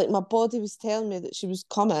it was like my body was telling me that she was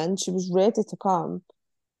coming, she was ready to come,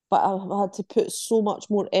 but I had to put so much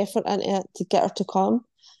more effort into it to get her to come.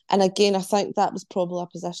 And again, I think that was probably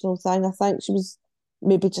a positional thing. I think she was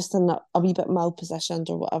maybe just in a wee bit malpositioned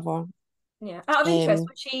or whatever. Yeah. Out of interest, Um,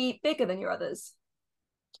 was she bigger than your others?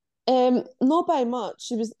 not by much.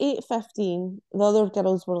 She was 8'15". The other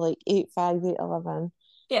girls were like 8'5", 8'11".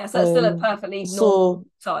 Yeah, so that's still a perfectly normal So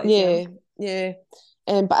size, yeah. yeah,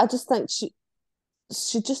 yeah. But I just think she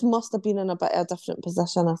just must have been in a bit of a different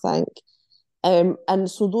position, I think. And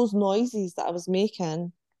so those noises that I was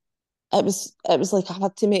making, it was like I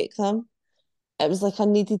had to make them. It was like I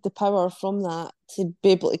needed the power from that to be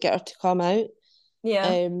able to get her to come out. Yeah.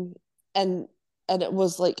 Um, and and it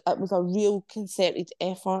was like it was a real concerted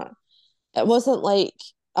effort. It wasn't like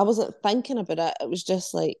I wasn't thinking about it. It was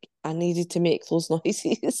just like I needed to make those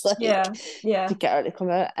noises, like Yeah. to Yeah. get her to come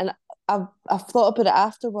out. And I've thought about it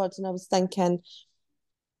afterwards, and I was thinking,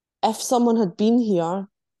 if someone had been here,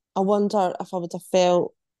 I wonder if I would have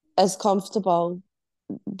felt as comfortable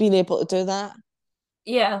being able to do that,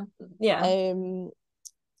 Yeah. Yeah. um,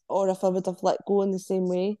 or if I would have let go in the same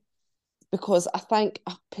way. Because I think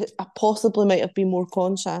I possibly might have been more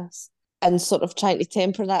conscious and sort of trying to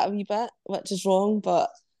temper that a wee bit, which is wrong. But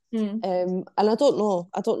Mm. and I don't know,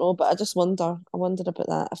 but I just wonder. I wondered about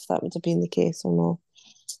that if that would have been the case or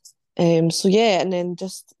not. So yeah, and then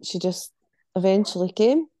she just eventually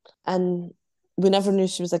came, and we never knew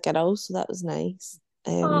she was a girl, so that was nice.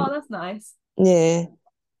 Oh, Um, that's nice. yeah.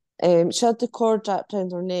 She had the cord wrapped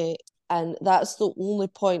around her neck, and that's the only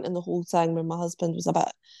point in the whole thing where my husband was a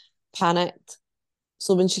bit panicked.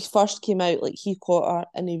 So when she first came out, like he caught her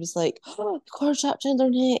and he was like, "Oh, the cord's wrapped around her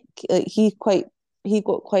neck." Like he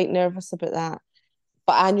got quite nervous about that.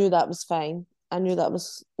 But I knew that was fine. I knew that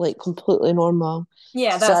was like completely normal.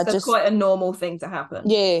 Yeah, So I that's just quite a normal thing to happen.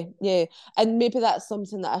 yeah, yeah. And maybe that's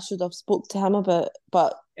something that I should have spoke to him about,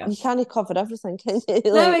 but Yeah. you can't cover everything, can you?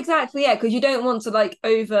 No, Like exactly. Yeah, because you don't want to like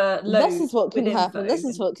this overload is what can with happen. info. This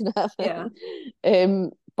is And what can happen. yeah.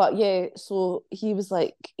 But yeah, so he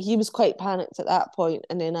was quite panicked at that point,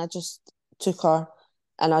 and then I just took her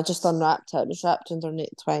and I just unwrapped it. It was wrapped under her neck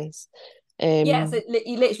twice. Yeah, so Um,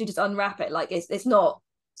 you literally just unwrap it. Like it's not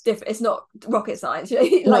different. It's not rocket science.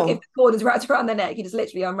 You know? Like if no, the cord is wrapped around the neck, you just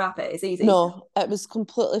literally unwrap it. It's easy. no, it was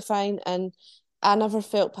completely fine, and I never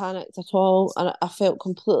felt panicked at all, and I felt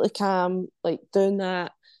completely calm, like doing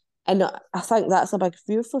that. And I think that's a big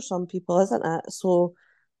fear for some people, isn't it? So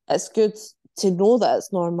it's good to know that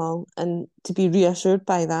it's normal and to be reassured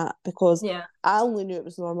by that, because Yeah. I only knew it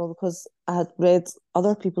was normal because I had read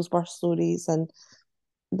other people's birth stories, and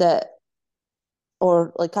that,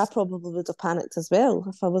 or like I probably would have panicked as well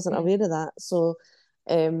if I wasn't Mm. aware of that. So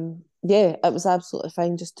yeah, it was absolutely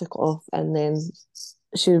fine, just took it off, and then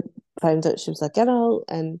she found out she was a girl,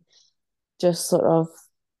 and just sort of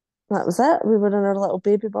that was it. We were in our little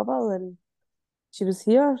baby bubble, and she was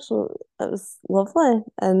here, so it was lovely.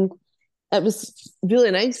 And it was really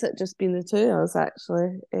nice it just being the two of us,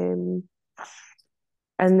 actually.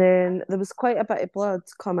 And then there was quite a bit of blood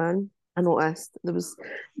come in. I noticed there was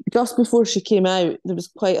just before she came out, there was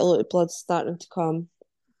quite a lot of blood starting to come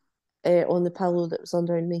on the pillow that was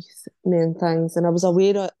underneath me and things, and I was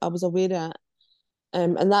aware of it.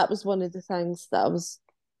 And that was one of the things that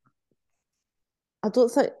I don't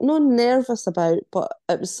think not nervous about, but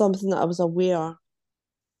it was something that I was aware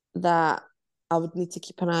that I would need to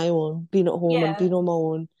keep an eye on, being at home and Yeah. being on my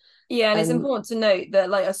own. Yeah, and it's And important to note that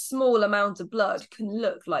like a small amount of blood can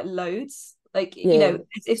look like loads. Like, yeah,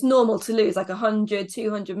 it's normal to lose like 100,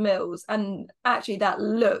 200 mils. And actually that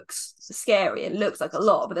looks scary. It looks like a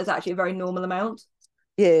lot, but there's actually a very normal amount.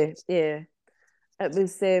 yeah, yeah. It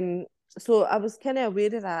was so I was kind of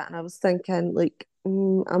aware of that, and I was thinking like,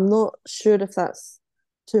 I'm not sure if that's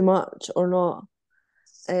too much or not.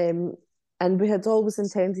 Um, and we had always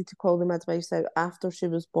intended to call the midwives out after she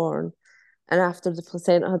was born and after the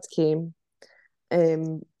placenta had came,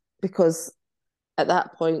 um, because at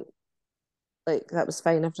that point, like that was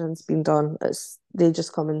fine, everything's been done. It's they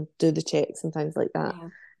just come and do the checks and things like that.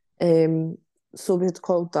 Yeah. Um, so we had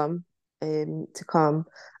called them to come,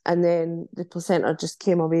 and then the placenta just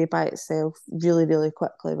came away by itself really, really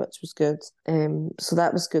quickly, which was good. So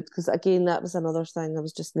that was good because again, that was another thing I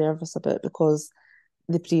was just nervous about because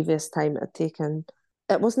the previous time it had taken,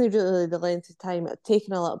 it wasn't really the length of time, it had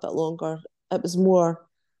taken a little bit longer. It was more,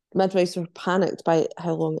 the midwives were panicked by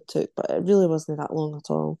how long it took, but it really wasn't that long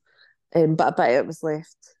at all. But I bet it was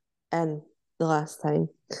left in the last time,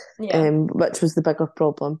 Yeah. which was the bigger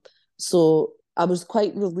problem. So I was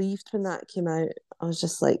quite relieved when that came out. I was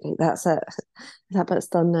just like, that's it. That bit's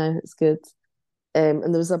done now. It's good. And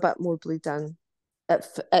there was a bit more bleeding. It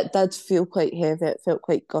did feel quite heavy. It felt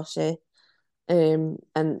quite gushy. And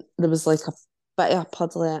there was like a bit of a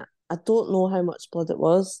puddle. I don't know how much blood it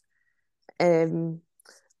was. Um,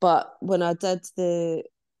 but when I did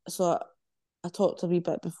so I talked a wee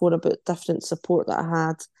bit before about different support that I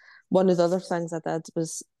had. One of the other things I did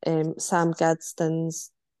was Sam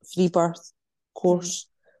Gadsden's free birth Mm. course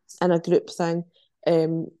in a group thing.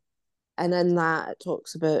 Um, and in that, it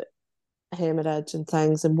talks about hemorrhage and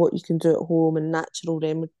things and what you can do at home and natural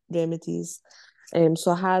remedies.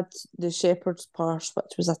 So I had the shepherd's purse,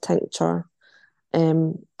 which was a tincture.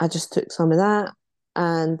 I just took some of that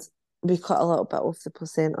and we cut a little bit off the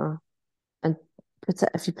placenta and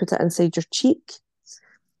if you put it inside your cheek,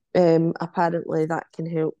 apparently that can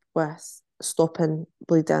help with stopping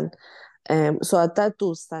bleeding. So I did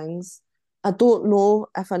those things. I don't know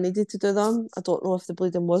if I needed to do them. I don't know if the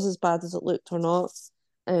bleeding was as bad as it looked or not.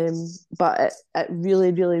 But it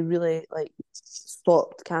really, really, really like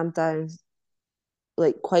stopped, calmed down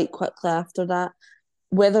like quite quickly after that.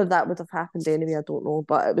 Whether that would have happened anyway, I don't know.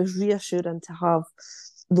 But it was reassuring to have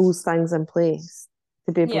those things in place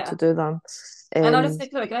to be able Yeah. to do them. And I'll just Um,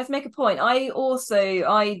 sorry, can I just make a point? I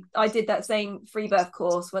did that same free birth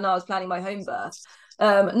course when I was planning my home birth.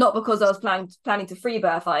 Not because I was planning to free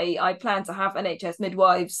birth. I planned to have NHS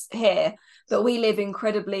midwives here, but we live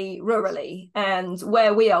incredibly rurally, and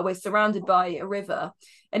where we are, we're surrounded by a river.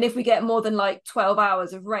 And if we get more than like 12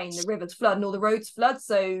 hours of rain, the rivers flood and all the roads flood.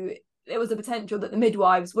 So there was a potential that the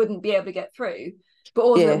midwives wouldn't be able to get through, but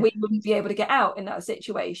also that yeah, we wouldn't be able to get out in that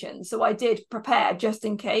situation. So I did prepare just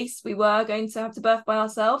in case we were going to have to birth by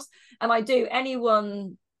ourselves. And I do,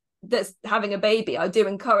 anyone that's having a baby, I do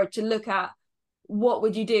encourage to look at what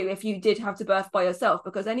would you do if you did have to birth by yourself,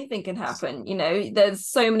 because anything can happen. There's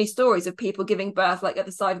so many stories of people giving birth like at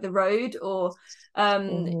the side of the road, or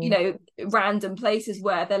mhm. random places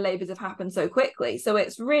where their labors have happened so quickly. So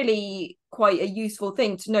it's really quite a useful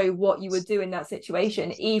thing to know what you would do in that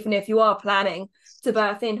situation, even if you are planning to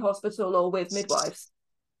birth in hospital or with midwives.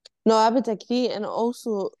 No, I would agree. And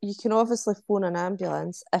also, you can obviously phone an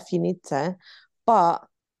ambulance if you need to, but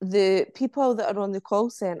the people that are on the call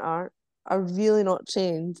centre are really not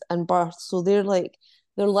trained in birth. So they're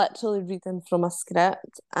literally reading from a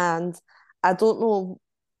script. And I don't know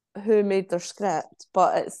who made their script,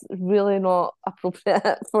 but it's really not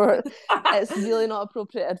appropriate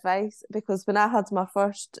advice because when I had my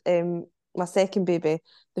second baby,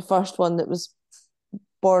 the first one that was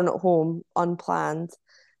born at home unplanned.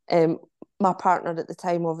 Um, my partner at the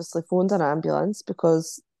time obviously phoned an ambulance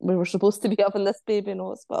because we were supposed to be having this baby in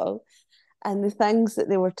hospital. And the things that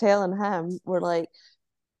they were telling him were like,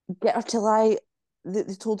 get her to lie. They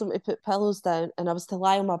told him to put pillows down, and I was to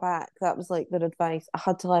lie on my back. That was like their advice. I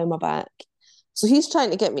had to lie on my back. So he's trying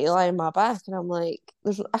to get me to lie on my back, and I'm like,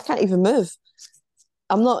 I can't even move.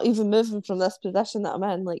 I'm not even moving from this position that I'm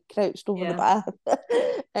in, like crouched over the Yeah.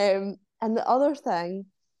 bath. And the other thing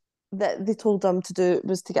that they told them to do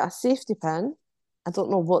was to get a safety pin. I don't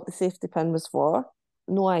know what the safety pin was for,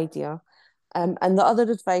 no idea. And the other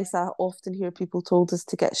advice I often hear people told is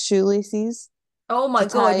to get shoelaces Oh to my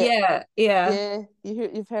God. tie it. Yeah. Yeah. Yeah,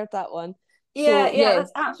 you've heard that one. Yeah. So Yeah. yeah,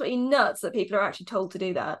 That's absolutely nuts that people are actually told to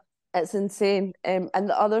do that. it's insane. And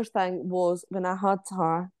the other thing was when I had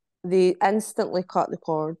her, they instantly cut the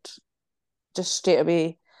cord just straight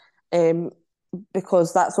away, um,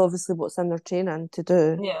 because that's obviously what's in their training to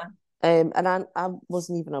do. Yeah. And I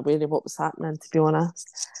wasn't even aware of what was happening, to be honest.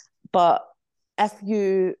 But if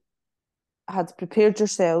you had prepared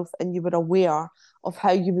yourself and you were aware of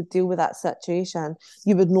how you would deal with that situation,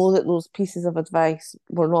 you would know that those pieces of advice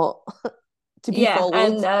were not to be Yeah,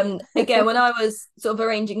 followed. and again, when I was sort of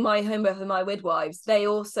arranging my home birth with my midwives, they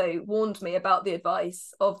also warned me about the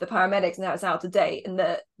advice of the paramedics and how it's out of date, and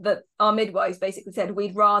that our midwives basically said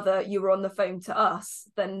we'd rather you were on the phone to us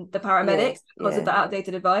than the Yeah, paramedics because of yeah, the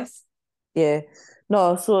outdated advice. yeah.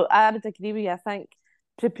 No, so I would agree with you. I think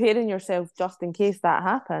preparing yourself just in case that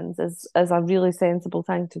happens is a really sensible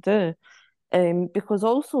thing to do. Because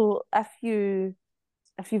also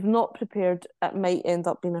if you've not prepared, it might end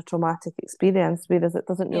up being a traumatic experience, whereas it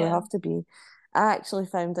doesn't really Yeah, have to be. I actually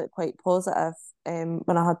found it quite positive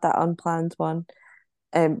when I had that unplanned one,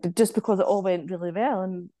 but just because it all went really well,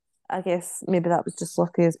 and I guess maybe that was just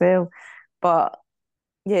lucky as well. But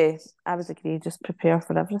yeah, I would agree, just prepare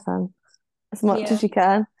for everything as much yeah, as you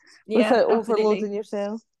can yeah, without absolutely. overloading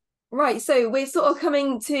yourself. Right, so we're sort of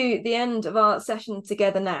coming to the end of our session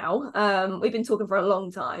together now. We've been talking for a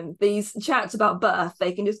long time. These chats about birth,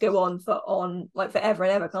 they can just go on for like forever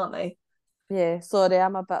and ever, can't they? Yeah, sorry,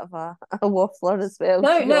 I'm a bit of a waffler as well,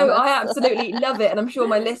 to be No, honest. I absolutely love it, and I'm sure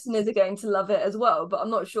my listeners are going to love it as well. But I'm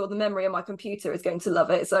not sure the memory of my computer is going to love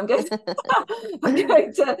it, so I'm going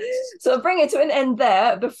to sort of bring it to an end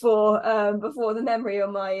there before the memory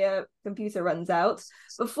on my computer runs out.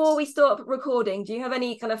 Before we stop recording, do you have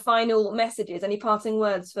any kind of final messages, any parting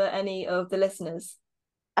words for any of the listeners?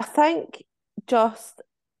 I think just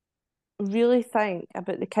really think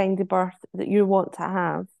about the kind of birth that you want to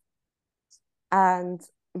have and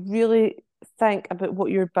really think about what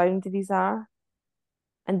your boundaries are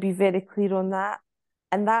and be very clear on that.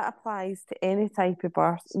 And that applies to any type of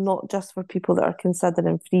birth, not just for people that are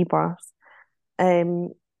considering free birth.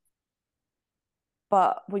 Um,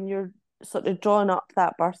 but when you're sort of drawing up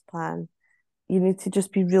that birth plan, you need to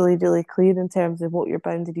just be really, really clear in terms of what your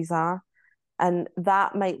boundaries are. And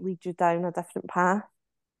that might lead you down a different path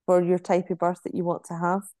for your type of birth that you want to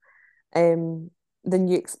have than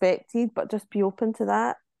you expected, but just be open to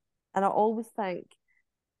that. And I always think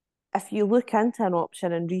if you look into an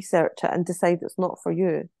option and research it and decide it's not for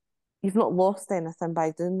you, you've not lost anything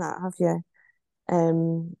by doing that, have you?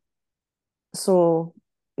 Um, so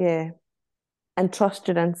yeah, and trust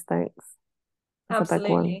your instincts is a big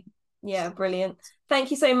one. Absolutely. Yeah, brilliant.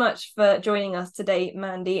 Thank you so much for joining us today,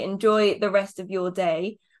 Mandy. Enjoy the rest of your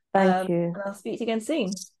day. Thank you. And I'll speak to you again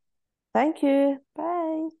soon. Thank you.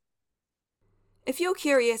 Bye. If you're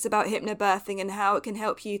curious about hypnobirthing and how it can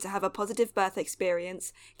help you to have a positive birth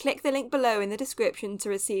experience, click the link below in the description to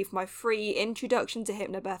receive my free Introduction to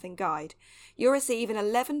Hypnobirthing guide. You'll receive an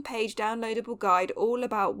 11-page downloadable guide all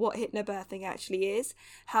about what hypnobirthing actually is,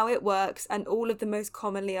 how it works, and all of the most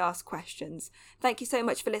commonly asked questions. Thank you so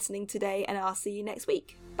much for listening today, and I'll see you next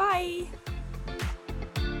week. Bye!